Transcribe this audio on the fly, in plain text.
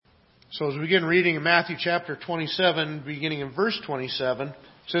So as we begin reading in Matthew chapter 27, beginning in verse 27, it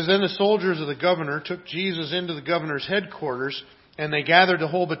says, Then the soldiers of the governor took Jesus into the governor's headquarters, and they gathered the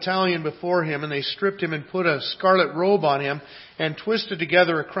whole battalion before him, and they stripped him and put a scarlet robe on him, and twisted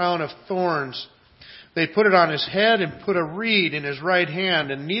together a crown of thorns. They put it on his head and put a reed in his right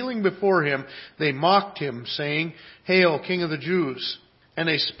hand, and kneeling before him, they mocked him, saying, Hail, King of the Jews! And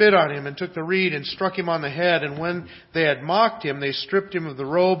they spit on him and took the reed and struck him on the head. And when they had mocked him, they stripped him of the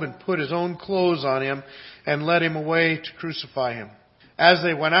robe and put his own clothes on him and led him away to crucify him. As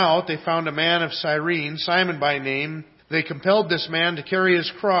they went out, they found a man of Cyrene, Simon by name. They compelled this man to carry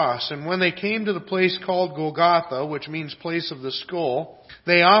his cross. And when they came to the place called Golgotha, which means place of the skull,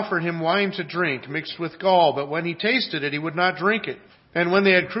 they offered him wine to drink, mixed with gall. But when he tasted it, he would not drink it. And when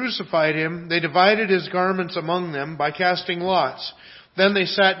they had crucified him, they divided his garments among them by casting lots. Then they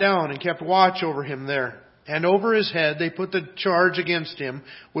sat down and kept watch over him there. And over his head they put the charge against him,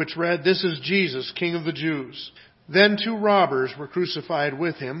 which read, This is Jesus, King of the Jews. Then 2 robbers were crucified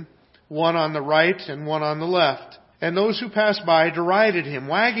with him, one on the right and one on the left. And those who passed by derided him,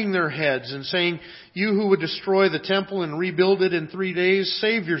 wagging their heads and saying, You who would destroy the temple and rebuild it in 3 days,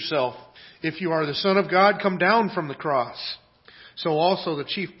 save yourself. If you are the Son of God, come down from the cross. So also the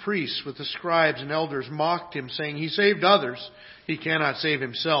chief priests with the scribes and elders mocked him, saying, He saved others. He cannot save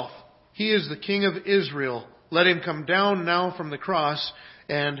himself. He is the King of Israel. Let him come down now from the cross,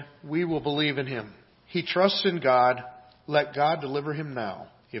 and we will believe in him. He trusts in God. Let God deliver him now,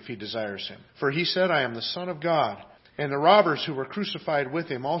 if he desires him. For he said, I am the Son of God. And the robbers who were crucified with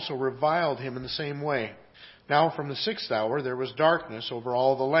him also reviled him in the same way. Now from the 6th hour there was darkness over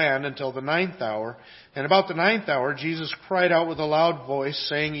all the land until the 9th hour. And about the 9th hour Jesus cried out with a loud voice,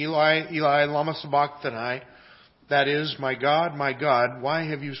 saying, Eli, Eli, lama sabachthani? That is, my God, why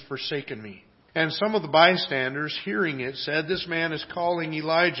have you forsaken me? And some of the bystanders, hearing it, said, This man is calling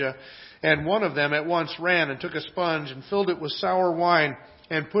Elijah. And one of them at once ran and took a sponge and filled it with sour wine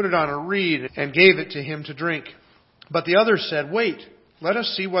and put it on a reed and gave it to him to drink. But the others said, Wait, let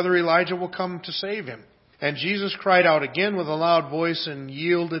us see whether Elijah will come to save him. And Jesus cried out again with a loud voice and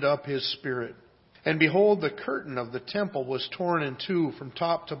yielded up his spirit. And behold, the curtain of the temple was torn in two from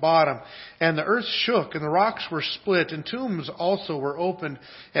top to bottom, and the earth shook, and the rocks were split, and tombs also were opened,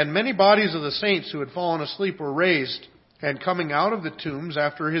 and many bodies of the saints who had fallen asleep were raised. And coming out of the tombs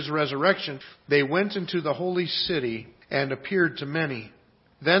after his resurrection, they went into the holy city and appeared to many.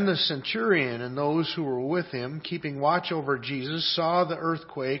 Then the centurion and those who were with him, keeping watch over Jesus, saw the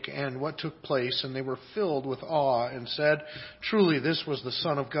earthquake and what took place, and they were filled with awe and said, Truly this was the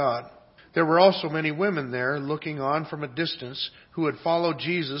Son of God. There were also many women there looking on from a distance who had followed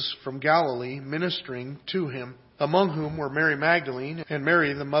Jesus from Galilee, ministering to him, among whom were Mary Magdalene and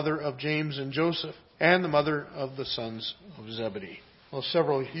Mary, the mother of James and Joseph, and the mother of the sons of Zebedee. Well,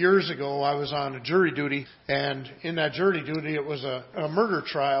 several years ago, I was on a jury duty, and in that jury duty, it was a murder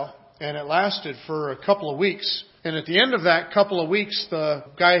trial, and it lasted for a couple of weeks. And at the end of that couple of weeks, the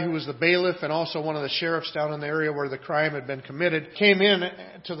guy who was the bailiff and also one of the sheriffs down in the area where the crime had been committed came in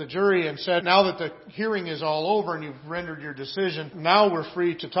to the jury and said, now that the hearing is all over and you've rendered your decision, now we're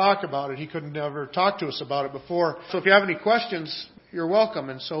free to talk about it. He couldn't ever talk to us about it before. So if you have any questions, you're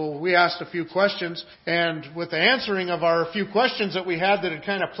welcome. And so we asked a few questions, and with the answering of our few questions that we had that had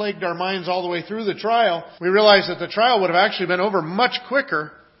kind of plagued our minds all the way through the trial, we realized that the trial would have actually been over much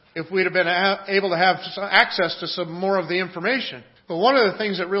quicker if we'd have been able to have access to some more of the information. But one of the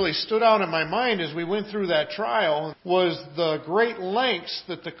things that really stood out in my mind as we went through that trial was the great lengths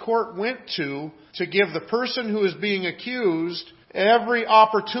that the court went to give the person who is being accused every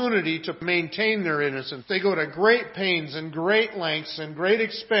opportunity to maintain their innocence. They go to great pains and great lengths and great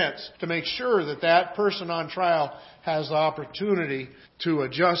expense to make sure that that person on trial has the opportunity to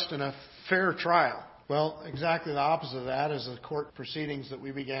adjust in a fair trial. Well, exactly the opposite of that is the court proceedings that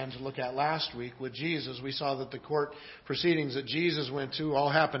we began to look at last week with Jesus. We saw that the court proceedings that Jesus went to all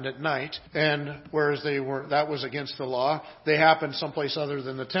happened at night, and whereas that was against the law, they happened someplace other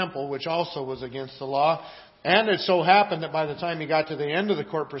than the temple, which also was against the law. And it so happened that by the time he got to the end of the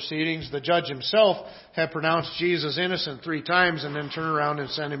court proceedings, the judge himself had pronounced Jesus innocent 3 times and then turned around and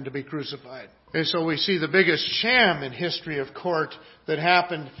sent him to be crucified. And so we see the biggest sham in history of court that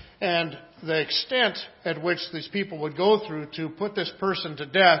happened, and the extent at which these people would go through to put this person to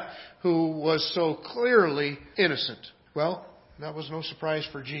death who was so clearly innocent. Well, that was no surprise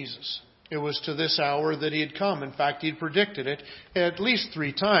for Jesus. It was to this hour that he had come. In fact, he'd predicted it at least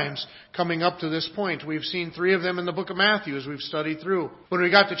 3 times coming up to this point. We've seen 3 of them in the book of Matthew as we've studied through. When we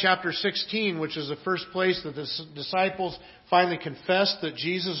got to chapter 16, which is the first place that the disciples finally confessed that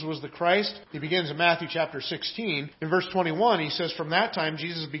Jesus was the Christ. He begins in Matthew chapter 16. In verse 21, he says, "From that time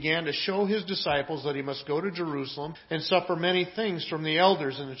Jesus began to show his disciples that he must go to Jerusalem and suffer many things from the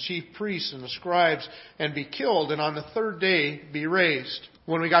elders and the chief priests and the scribes and be killed, and on the third day be raised."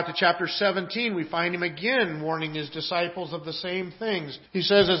 When we got to chapter 17, we find him again warning his disciples of the same things. He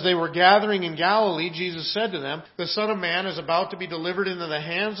says, "As they were gathering in Galilee, Jesus said to them, 'The Son of Man is about to be delivered into the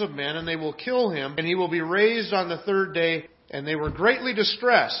hands of men, and they will kill him, and he will be raised on the third day.' And they were greatly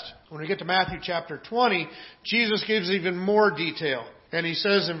distressed." When we get to Matthew chapter 20, Jesus gives even more detail. And he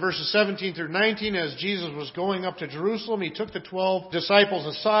says in verses 17 through 19, as Jesus was going up to Jerusalem, he took the 12 disciples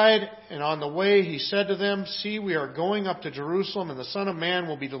aside, and on the way he said to them, "See, we are going up to Jerusalem, and the Son of Man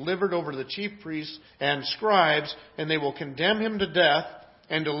will be delivered over to the chief priests and scribes, and they will condemn him to death,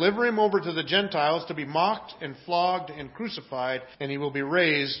 and deliver him over to the Gentiles to be mocked and flogged and crucified, and he will be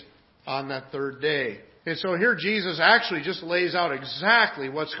raised on that third day." And so here Jesus actually just lays out exactly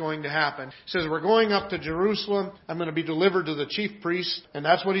what's going to happen. He says, we're going up to Jerusalem. I'm going to be delivered to the chief priests. And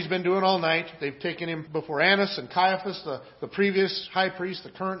that's what he's been doing all night. They've taken him before Annas and Caiaphas, the previous high priest, the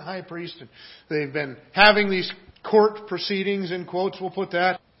current high priest. And they've been having these court proceedings, in quotes, we'll put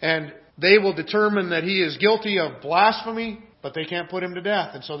that. And they will determine that he is guilty of blasphemy, but they can't put him to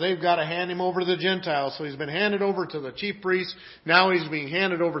death. And so they've got to hand him over to the Gentiles. So he's been handed over to the chief priests. Now he's being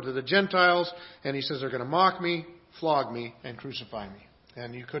handed over to the Gentiles. And he says they're going to mock me, flog me, and crucify me.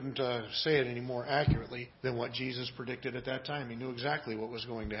 And you couldn't say it any more accurately than what Jesus predicted at that time. He knew exactly what was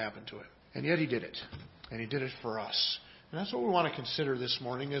going to happen to him. And yet he did it. And he did it for us. And that's what we want to consider this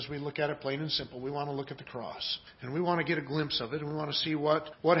morning as we look at it plain and simple. We want to look at the cross. And we want to get a glimpse of it. And we want to see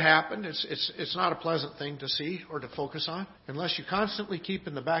what happened. It's not a pleasant thing to see or to focus on unless you constantly keep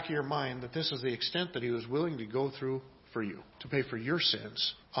in the back of your mind that this is the extent that he was willing to go through for you, to pay for your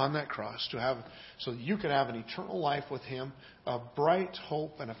sins on that cross, so that you could have an eternal life with him, a bright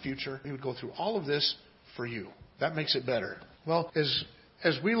hope and a future. He would go through all of this for you. That makes it better. Well,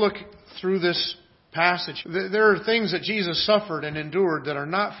 as we look through this passage, there are things that Jesus suffered and endured that are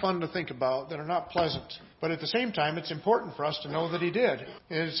not fun to think about, that are not pleasant. But at the same time, it's important for us to know that he did.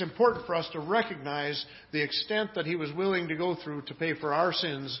 And it's important for us to recognize the extent that he was willing to go through to pay for our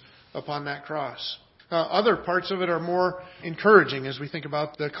sins upon that cross. Other parts of it are more encouraging as we think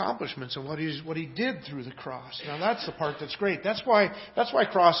about the accomplishments and what he did through the cross. Now that's the part that's great. That's why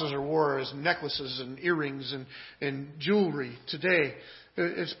crosses are worn as necklaces and earrings and jewelry today.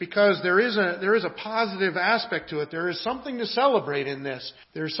 It's because there is a positive aspect to it. There is something to celebrate in this.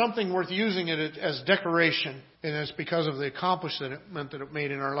 There's something worth using it as decoration. And it's because of the accomplishment that it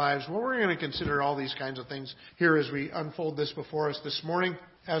made in our lives. Well, we're going to consider all these kinds of things here as we unfold this before us this morning,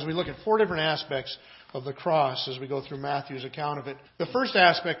 as we look at 4 different aspects of the cross as we go through Matthew's account of it. The first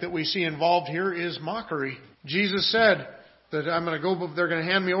aspect that we see involved here is mockery. Jesus said that they're going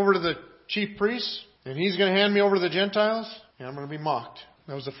to hand me over to the chief priests, and he's going to hand me over to the Gentiles, and I'm going to be mocked.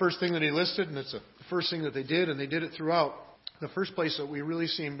 That was the first thing that he listed, and it's the first thing that they did, and they did it throughout. The first place that we really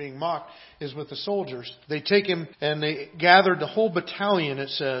see him being mocked is with the soldiers. They take him and they gathered the whole battalion, it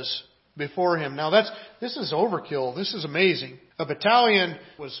says, before him. Now this is overkill. This is amazing. A battalion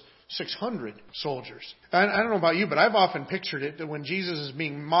was 600 soldiers. I don't know about you, but I've often pictured it that when Jesus is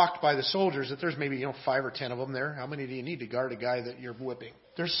being mocked by the soldiers, that there's maybe 5 or 10 of them there. How many do you need to guard a guy that you're whipping?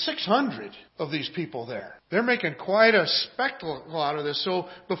 There's 600 of these people there. They're making quite a spectacle out of this. So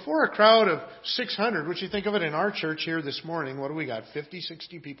before a crowd of 600, which you think of it in our church here this morning, what do we got? 50,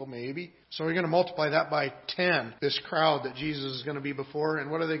 60 people maybe? So we're going to multiply that by 10, this crowd that Jesus is going to be before. And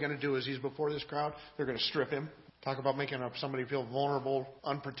what are they going to do as he's before this crowd? They're going to strip him. Talk about making somebody feel vulnerable,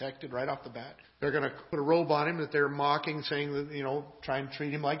 unprotected right off the bat. They're going to put a robe on him that they're mocking, saying that, try and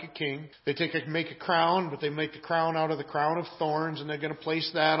treat him like a king. They make a crown, but they make the crown out of the crown of thorns, and they're going to place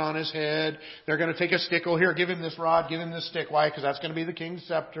that on his head. They're going to take a stick. Oh, here, give him this rod, give him this stick. Why? Because that's going to be the king's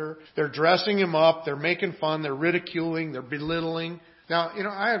scepter. They're dressing him up. They're making fun. They're ridiculing. They're belittling. Now,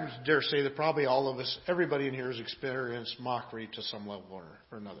 I dare say that probably all of us, everybody in here has experienced mockery to some level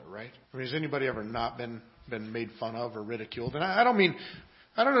or another, right? I mean, has anybody ever not been made fun of or ridiculed? And I don't mean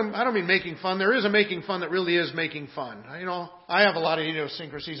making fun. There is a making fun that really is making fun. I have a lot of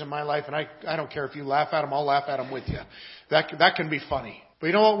idiosyncrasies in my life, and I don't care if you laugh at them. I'll laugh at them with you. That can be funny. But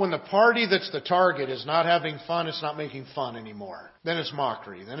you know what? When the party that's the target is not having fun, it's not making fun anymore. Then it's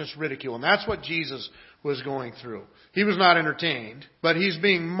mockery. Then it's ridicule. And that's what Jesus was going through. He was not entertained, but he's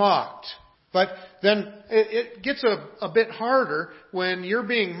being mocked. But then it gets a bit harder when you're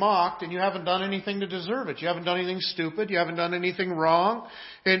being mocked and you haven't done anything to deserve it. You haven't done anything stupid. You haven't done anything wrong.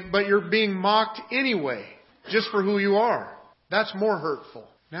 But you're being mocked anyway, just for who you are. That's more hurtful.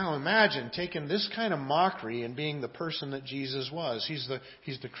 Now imagine taking this kind of mockery and being the person that Jesus was. He's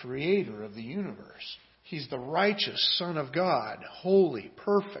the creator of the universe. He's the righteous Son of God, holy,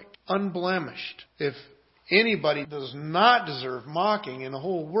 perfect, unblemished. If anybody does not deserve mocking in the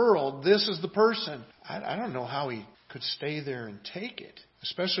whole world, this is the person. I don't know how he could stay there and take it,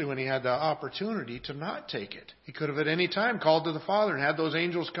 especially when he had the opportunity to not take it. He could have at any time called to the Father and had those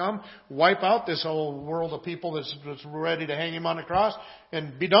angels come, wipe out this whole world of people that's ready to hang him on the cross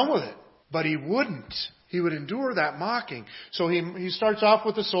and be done with it. But he wouldn't. He would endure that mocking. So he starts off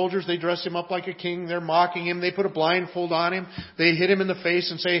with the soldiers. They dress him up like a king. They're mocking him. They put a blindfold on him. They hit him in the face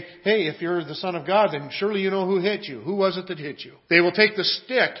and say, hey, if you're the Son of God, then surely you know who hit you. Who was it that hit you? They will take the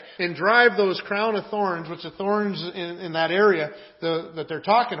stick and drive those crown of thorns, which the thorns in that area that they're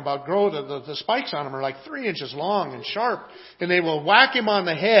talking about grow. The spikes on them are like 3 inches long and sharp. And they will whack him on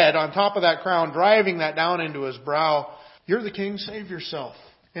the head on top of that crown, driving that down into his brow. You're the king, save yourself.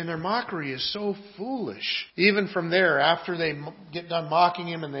 And their mockery is so foolish. Even from there, after they get done mocking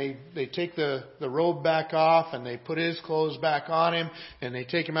him and they take the robe back off and they put his clothes back on him and they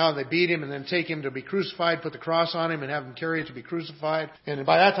take him out and they beat him and then take him to be crucified, put the cross on him and have him carry it to be crucified. And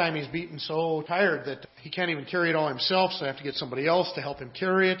by that time he's beaten so tired that he can't even carry it all himself, so they have to get somebody else to help him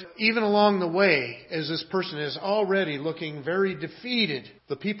carry it. Even along the way, as this person is already looking very defeated,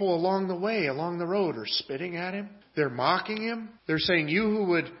 the people along the way, along the road, are spitting at him. They're mocking him. They're saying, you who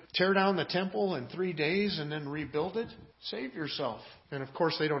would tear down the temple in 3 days and then rebuild it, save yourself. And of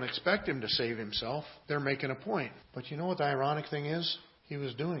course, they don't expect him to save himself. They're making a point. But you know what the ironic thing is? He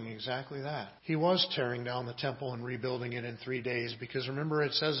was doing exactly that. He was tearing down the temple and rebuilding it in 3 days. Because remember,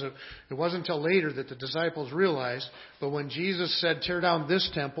 it says it wasn't until later that the disciples realized. But when Jesus said, tear down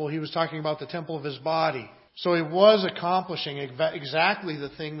this temple, he was talking about the temple of his body. So he was accomplishing exactly the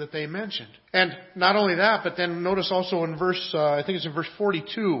thing that they mentioned. And not only that, but then notice also in verse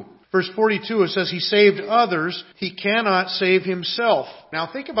 42. Verse 42, it says, he saved others, he cannot save himself. Now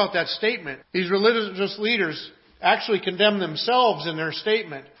think about that statement. These religious leaders actually condemn themselves in their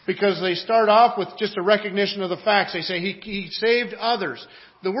statement because they start off with just a recognition of the facts. They say he saved others.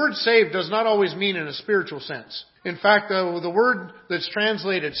 The word saved does not always mean in a spiritual sense. In fact, the word that's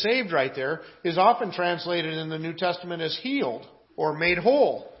translated saved right there is often translated in the New Testament as healed or made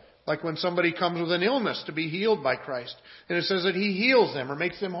whole. Like when somebody comes with an illness to be healed by Christ. And it says that he heals them or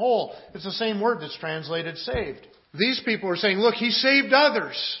makes them whole. It's the same word that's translated saved. These people are saying, look, he saved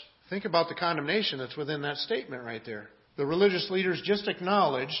others. Think about the condemnation that's within that statement right there. The religious leaders just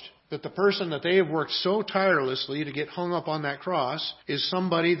acknowledged that the person that they have worked so tirelessly to get hung up on that cross is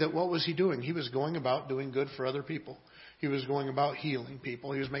somebody that, what was he doing? He was going about doing good for other people. He was going about healing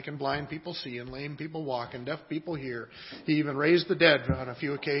people. He was making blind people see and lame people walk and deaf people hear. He even raised the dead on a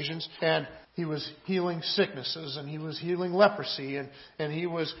few occasions. And he was healing sicknesses and he was healing leprosy and he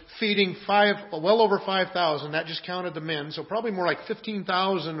was feeding well over 5,000. That just counted the men. So probably more like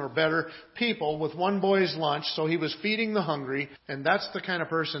 15,000 or better people with one boy's lunch. So he was feeding the hungry. And that's the kind of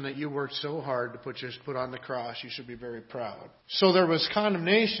person that you worked so hard to put on the cross. You should be very proud. So there was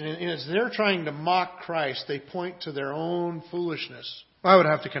condemnation. And as they're trying to mock Christ, they point to their own foolishness. I would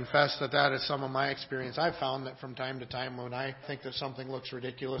have to confess that is some of my experience. I've found that from time to time when I think that something looks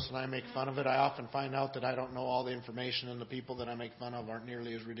ridiculous and I make fun of it, I often find out that I don't know all the information and the people that I make fun of aren't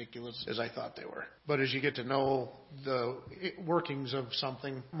nearly as ridiculous as I thought they were. But as you get to know the workings of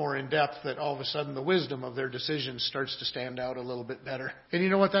something more in depth, that all of a sudden the wisdom of their decisions starts to stand out a little bit better. And you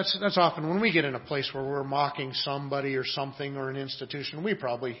know what? That's often when we get in a place where we're mocking somebody or something or an institution, we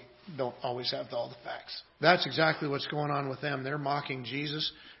probably don't always have all the facts. That's exactly what's going on with them. They're mocking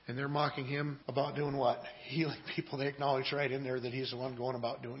Jesus, and they're mocking him about doing what? Healing people. They acknowledge right in there that he's the one going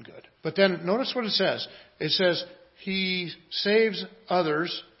about doing good. But then notice what it says. It says, he saves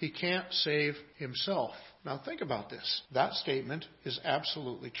others. He can't save himself. Now think about this. That statement is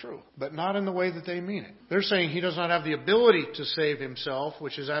absolutely true, but not in the way that they mean it. They're saying he does not have the ability to save himself,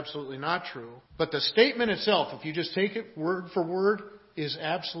 which is absolutely not true. But the statement itself, if you just take it word for word, is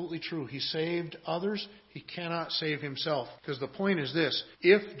absolutely true. He saved others. He cannot save himself. Because the point is this.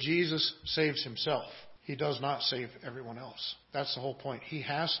 If Jesus saves himself, he does not save everyone else. That's the whole point. He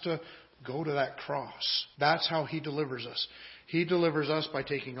has to go to that cross. That's how he delivers us. He delivers us by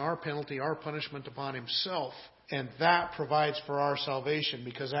taking our penalty, our punishment upon himself. And that provides for our salvation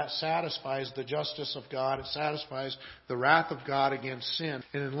because that satisfies the justice of God. It satisfies the wrath of God against sin.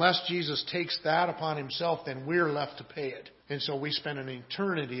 And unless Jesus takes that upon himself, then we're left to pay it. And so we spend an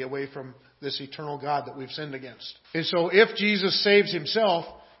eternity away from this eternal God that we've sinned against. And so if Jesus saves himself,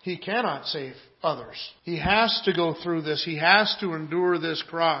 he cannot save others. He has to go through this. He has to endure this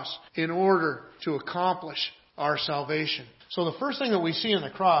cross in order to accomplish our salvation. So the first thing that we see in the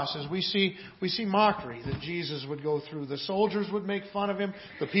cross is we see mockery that Jesus would go through. The soldiers would make fun of him.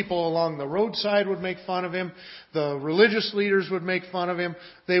 The people along the roadside would make fun of him. The religious leaders would make fun of him.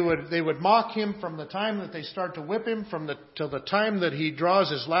 They would mock him from the time that they start to whip him till the time that he draws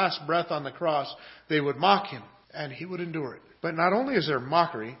his last breath on the cross. They would mock him, and he would endure it. But not only is there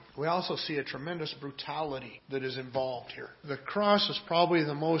mockery, we also see a tremendous brutality that is involved here. The cross is probably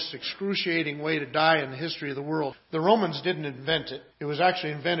the most excruciating way to die in the history of the world. The Romans didn't invent it. It was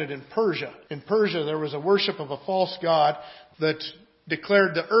actually invented in Persia. In Persia, there was a worship of a false god that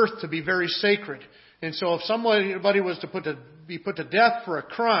declared the earth to be very sacred. And so if somebody was to be put to death for a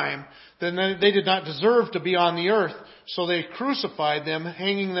crime, then they did not deserve to be on the earth. So they crucified them,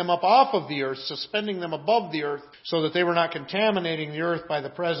 hanging them up off of the earth, suspending them above the earth, so that they were not contaminating the earth by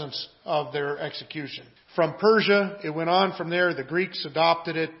the presence of their execution. From Persia, it went on from there. The Greeks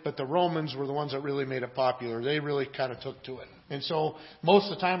adopted it, but the Romans were the ones that really made it popular. They really kind of took to it. And so most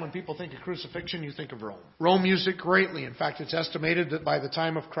of the time when people think of crucifixion, you think of Rome. Rome used it greatly. In fact, it's estimated that by the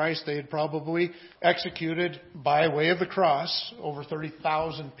time of Christ, they had probably executed by way of the cross over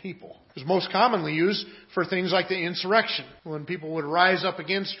 30,000 people. It was most commonly used for things like the insurrection, when people would rise up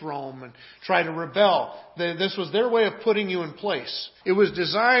against Rome and try to rebel. This was their way of putting you in place. It was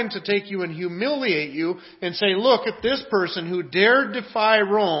designed to take you and humiliate you and say, look at this person who dared defy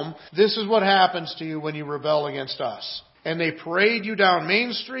Rome. This is what happens to you when you rebel against us. And they parade you down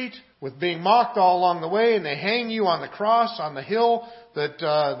Main Street with being mocked all along the way, and they hang you on the cross on the hill. That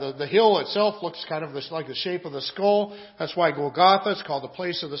the hill itself looks kind of like the shape of the skull. That's why Golgotha is called the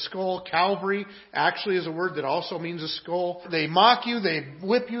place of the skull. Calvary actually is a word that also means a skull. They mock you, they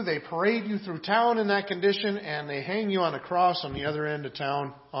whip you, they parade you through town in that condition, and they hang you on a cross on the other end of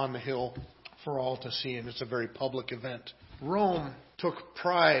town on the hill for all to see. And it's a very public event. Rome took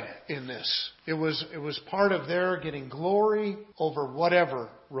pride in this. It was part of their getting glory over whatever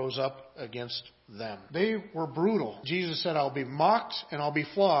rose up against them. They were brutal. Jesus said, I'll be mocked and I'll be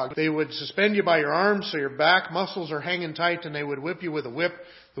flogged. They would suspend you by your arms so your back muscles are hanging tight, and they would whip you with a whip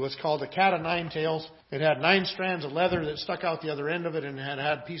that was called a cat of nine tails. It had 9 strands of leather that stuck out the other end of it, and had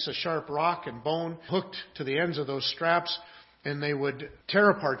a piece of sharp rock and bone hooked to the ends of those straps. And they would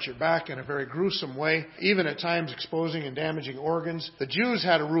tear apart your back in a very gruesome way, even at times exposing and damaging organs. The Jews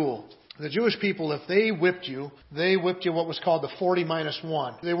had a rule. The Jewish people, if they whipped you what was called the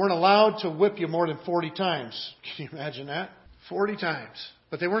 40-1. They weren't allowed to whip you more than 40 times. Can you imagine that? 40 times.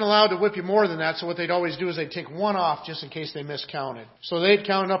 But they weren't allowed to whip you more than that, so what they'd always do is they'd take one off just in case they miscounted. So they'd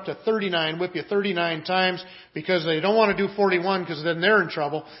count up to 39, whip you 39 times, because they don't want to do 41, because then they're in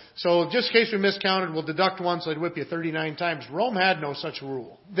trouble. So just in case we miscounted, we'll deduct one, so they'd whip you 39 times. Rome had no such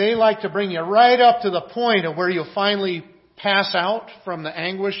rule. They like to bring you right up to the point of where you'll finally pass out from the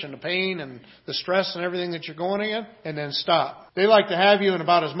anguish and the pain and the stress and everything that you're going in, and then stop. They like to have you in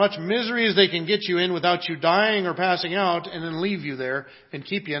about as much misery as they can get you in without you dying or passing out, and then leave you there and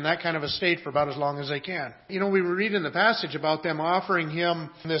keep you in that kind of a state for about as long as they can. You know, we read in the passage about them offering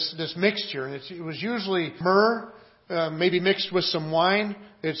him this mixture. It was usually myrrh, maybe mixed with some wine.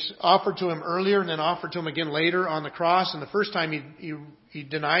 It's offered to him earlier and then offered to him again later on the cross. And the first time he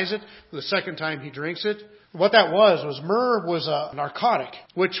denies it. The second time he drinks it. What that was myrrh was a narcotic,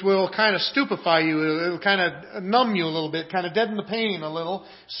 which will kind of stupefy you. It'll kind of numb you a little bit, kind of deaden the pain a little.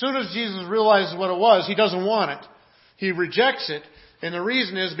 As soon as Jesus realizes what it was, he doesn't want it. He rejects it. And the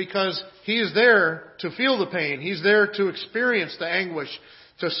reason is because he is there to feel the pain. He's there to experience the anguish,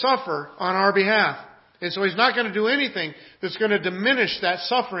 to suffer on our behalf. And so he's not going to do anything that's going to diminish that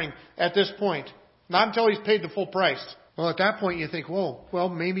suffering at this point. Not until he's paid the full price. Well, at that point you think, whoa, well,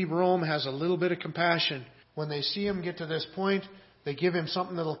 maybe Rome has a little bit of compassion. When they see him get to this point, they give him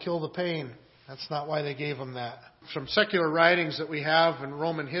something that'll kill the pain. That's not why they gave him that. From secular writings that we have in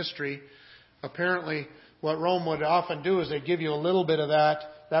Roman history, apparently what Rome would often do is they give you a little bit of that.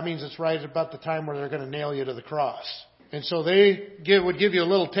 That means it's right about the time where they're going to nail you to the cross. And so they would give you a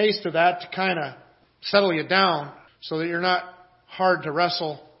little taste of that to kind of settle you down so that you're not hard to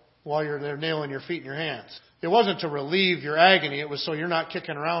wrestle while you're there nailing your feet and your hands. It wasn't to relieve your agony. It was so you're not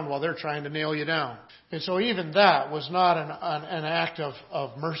kicking around while they're trying to nail you down. And so even that was not an act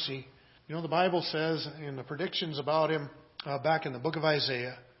of mercy. You know, the Bible says in the predictions about him back in the book of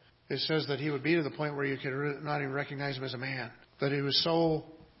Isaiah, it says that he would be to the point where you could not even recognize him as a man. That he was so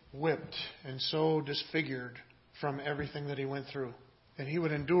whipped and so disfigured from everything that he went through. And he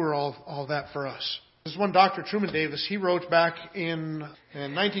would endure all that for us. This one Dr. Truman Davis, he wrote back in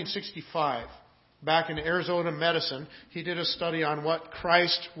 1965, back in Arizona Medicine, he did a study on what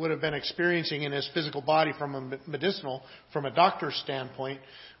Christ would have been experiencing in his physical body from a doctor's standpoint.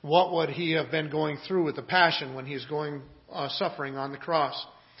 What would he have been going through with the passion when he's going suffering on the cross.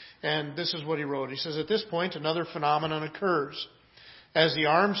 And this is what he wrote. He says, at this point, another phenomenon occurs. As the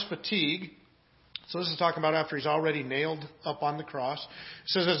arms fatigue, so this is talking about after he's already nailed up on the cross. It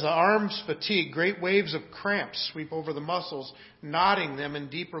says, as the arms fatigue, great waves of cramps sweep over the muscles, knotting them in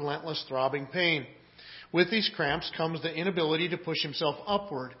deep, relentless, throbbing pain. With these cramps comes the inability to push himself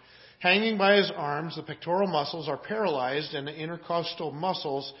upward. Hanging by his arms, the pectoral muscles are paralyzed and the intercostal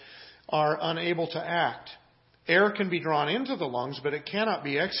muscles are unable to act. Air can be drawn into the lungs, but it cannot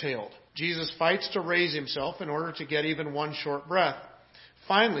be exhaled. Jesus fights to raise himself in order to get even one short breath.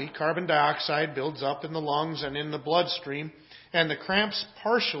 Finally, carbon dioxide builds up in the lungs and in the bloodstream, and the cramps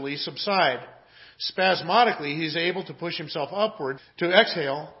partially subside. Spasmodically, he's able to push himself upward to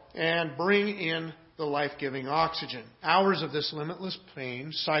exhale and bring in the life-giving oxygen. Hours of this limitless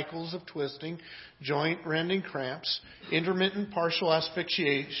pain, cycles of twisting, joint-rending cramps, intermittent partial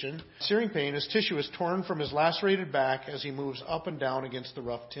asphyxiation, searing pain as tissue is torn from his lacerated back as he moves up and down against the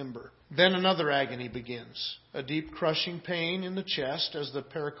rough timber. Then another agony begins, a deep crushing pain in the chest as the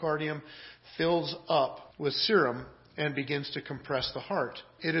pericardium fills up with serum and begins to compress the heart.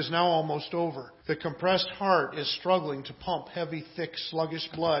 It is now almost over. The compressed heart is struggling to pump heavy, thick, sluggish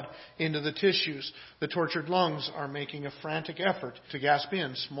blood into the tissues. The tortured lungs are making a frantic effort to gasp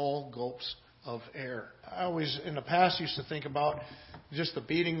in small gulps of air. I always, in the past, used to think about just the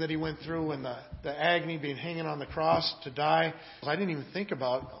beating that he went through and the agony being hanging on the cross to die. I didn't even think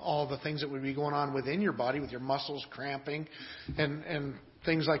about all the things that would be going on within your body with your muscles cramping and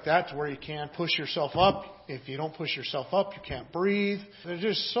things like that to where you can't push yourself up. If you don't push yourself up, you can't breathe. There's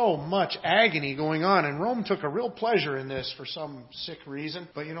just so much agony going on. And Rome took a real pleasure in this for some sick reason.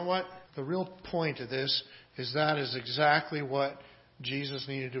 But you know what? The real point of this is that is exactly what Jesus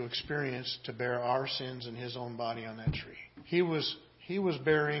needed to experience to bear our sins in his own body on that tree. He was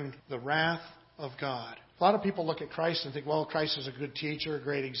bearing the wrath of God. A lot of people look at Christ and think, well, Christ is a good teacher, a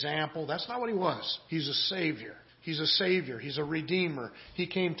great example. That's not what he was. He's a Savior. He's a Savior. He's a Redeemer. He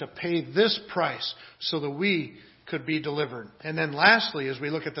came to pay this price so that we could be delivered. And then lastly, as we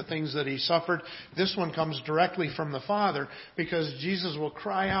look at the things that he suffered, this one comes directly from the Father, because Jesus will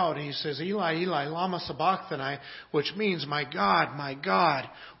cry out. He says, Eli, Eli, lama sabachthani, which means, my God,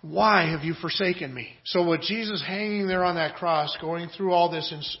 why have you forsaken me? So with Jesus hanging there on that cross, going through all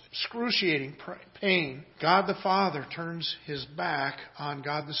this excruciating pain, God the Father turns his back on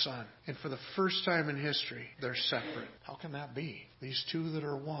God the Son. And for the first time in history, they're separate. How can that be? These two that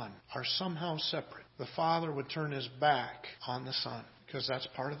are one are somehow separate. The Father would turn his back on the Son, because that's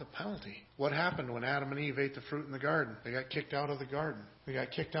part of the penalty. What happened when Adam and Eve ate the fruit in the garden? They got kicked out of the garden. They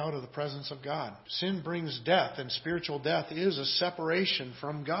got kicked out of the presence of God. Sin brings death, and spiritual death is a separation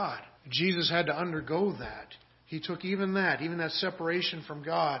from God. Jesus had to undergo that. He took even that separation from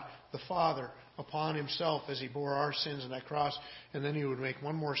God, the Father, upon himself as he bore our sins on that cross. And then he would make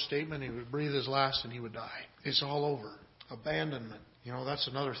one more statement. He would breathe his last and he would die. It's all over. Abandonment. You know, that's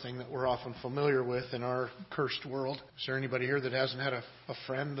another thing that we're often familiar with in our cursed world. Is there anybody here that hasn't had a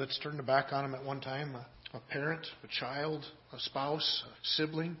friend that's turned their back on him at one time? A parent, a child, a spouse, a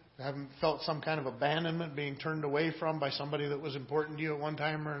sibling? Haven't felt some kind of abandonment, being turned away from by somebody that was important to you at one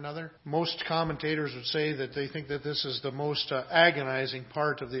time or another? Most commentators would say that they think that this is the most agonizing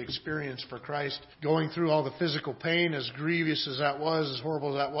part of the experience for Christ. Going through all the physical pain, as grievous as that was, as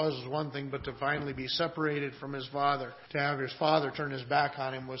horrible as that was one thing, but to finally be separated from his Father, to have his Father turn his back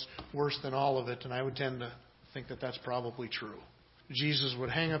on him, was worse than all of it. And I would tend to think that that's probably true. Jesus would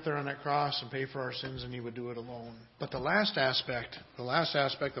hang up there on that cross and pay for our sins, and he would do it alone. But the last aspect,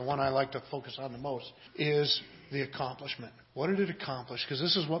 the one I like to focus on the most, is the accomplishment. What did it accomplish? Because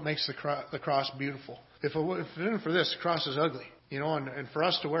this is what makes the cross beautiful. If it weren't for this, the cross is ugly. You know, and for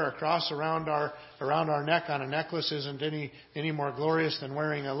us to wear a cross around our neck on a necklace isn't any more glorious than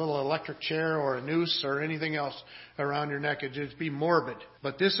wearing a little electric chair or a noose or anything else around your neck. It'd just be morbid.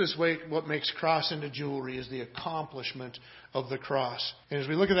 But this is what makes cross into jewelry, is the accomplishment of the cross. And as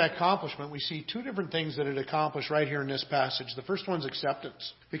we look at that accomplishment, we see two different things that it accomplished right here in this passage. The first one's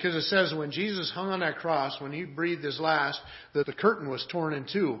acceptance. Because it says when Jesus hung on that cross, when he breathed his last, that the curtain was torn in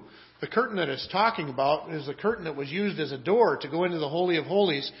two. The curtain that it's talking about is the curtain that was used as a door to go into the Holy of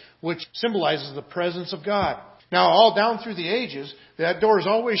Holies, which symbolizes the presence of God. Now, all down through the ages, that door is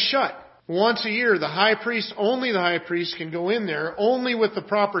always shut. Once a year, only the high priest can go in there. Only with the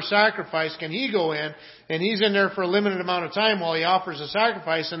proper sacrifice can he go in. And he's in there for a limited amount of time while he offers a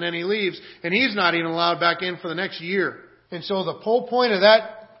sacrifice, and then he leaves. And he's not even allowed back in for the next year. And so the whole point of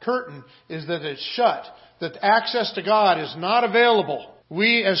that curtain is that it's shut, that access to God is not available.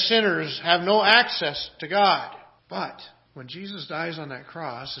 We as sinners have no access to God. But When Jesus dies on that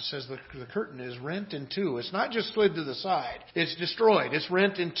cross, it says the curtain is rent in two. It's not just slid to the side. It's destroyed. It's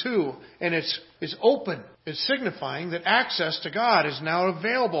rent in two. And it's open. It's signifying that access to God is now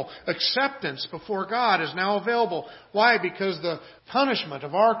available. Acceptance before God is now available. Why? Because the punishment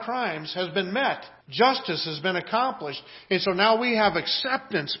of our crimes has been met. Justice has been accomplished. And so now we have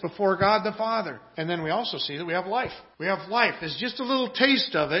acceptance before God the Father. And then we also see that we have life. We have life. There's just a little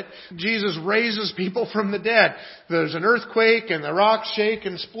taste of it. Jesus raises people from the dead. There's an earthquake and the rocks shake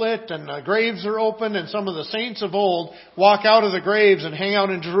and split and the graves are opened and some of the saints of old walk out of the graves and hang out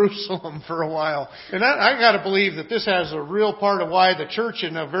in Jerusalem for a while. And I got to believe that this has a real part of why the church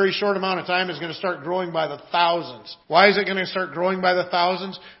in a very short amount of time is going to start growing by the thousands. Why is it going to start growing by the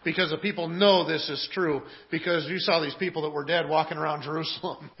thousands? Because the people know this is true. Because you saw these people that were dead walking around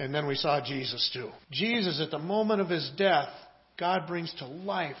Jerusalem. And then we saw Jesus too. Jesus, at the moment of His death, God brings to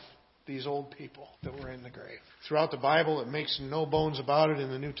life these old people that were in the grave. Throughout the Bible, it makes no bones about it. In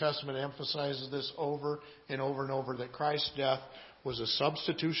the New Testament, it emphasizes this over and over and over, that Christ's death was a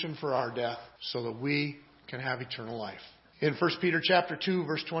substitution for our death so that we can have eternal life. In 1 Peter chapter 2,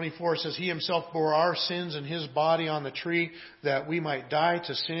 verse 24, it says, He Himself bore our sins in His body on the tree, that we might die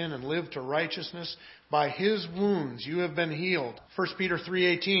to sin and live to righteousness. By His wounds you have been healed. 1 Peter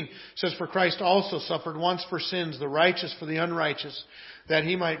 3:18 says, For Christ also suffered once for sins, the righteous for the unrighteous, that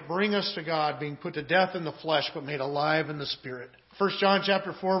He might bring us to God, being put to death in the flesh, but made alive in the Spirit. 1 John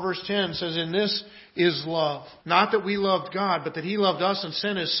chapter 4, verse 10 says, In this is love. Not that we loved God, but that He loved us and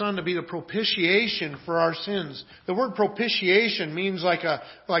sent His Son to be the propitiation for our sins. The word propitiation means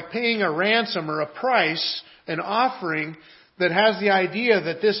like paying a ransom or a price, an offering that has the idea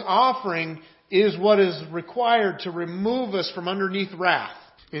that this offering is what is required to remove us from underneath wrath.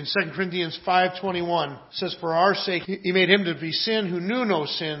 In 2 Corinthians 5:21, it says, For our sake He made Him to be sin who knew no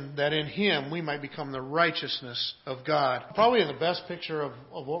sin, that in Him we might become the righteousness of God. Probably the best picture of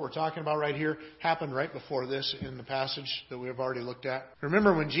what we're talking about right here happened right before this in the passage that we have already looked at.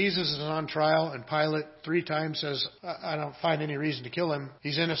 Remember when Jesus is on trial and Pilate 3 times says, I don't find any reason to kill Him.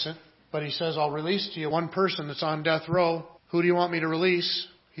 He's innocent. But He says, I'll release to you one person that's on death row. Who do you want me to release?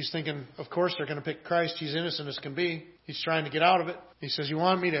 He's thinking, of course, they're going to pick Christ. He's innocent as can be. He's trying to get out of it. He says, you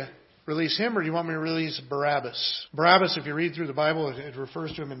want me to release him or do you want me to release Barabbas? Barabbas, if you read through the Bible, it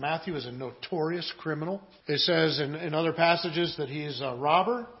refers to him in Matthew as a notorious criminal. It says in other passages that he is a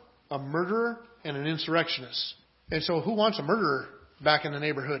robber, a murderer, and an insurrectionist. And so who wants a murderer back in the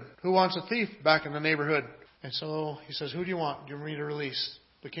neighborhood? Who wants a thief back in the neighborhood? And so he says, who do you want? Do you want me to release?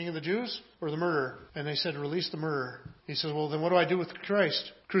 The king of the Jews or the murderer? And they said, release the murderer. He says, well, then what do I do with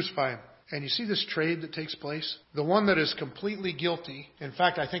Christ? Crucify Him. And you see this trade that takes place? The one that is completely guilty. In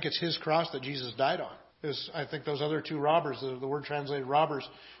fact, I think it's His cross that Jesus died on. I think those other 2 robbers, the word translated robbers,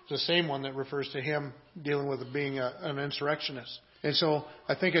 is the same one that refers to him dealing with being an insurrectionist. And so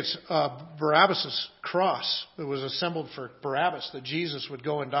I think it's Barabbas' cross that was assembled for Barabbas, that Jesus would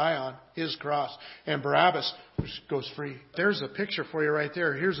go and die on, his cross. And Barabbas goes free. There's a picture for you right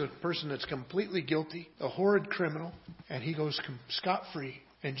there. Here's a person that's completely guilty, a horrid criminal, and he goes scot-free.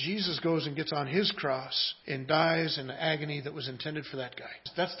 And Jesus goes and gets on His cross and dies in the agony that was intended for that guy.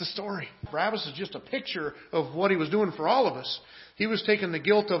 That's the story. Barabbas is just a picture of what He was doing for all of us. He was taking the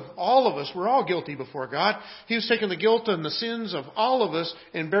guilt of all of us. We're all guilty before God. He was taking the guilt and the sins of all of us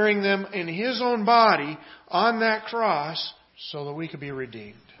and bearing them in His own body on that cross so that we could be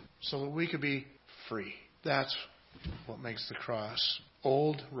redeemed, so that we could be free. That's what makes the cross,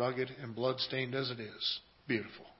 old, rugged, and blood-stained as it is, beautiful.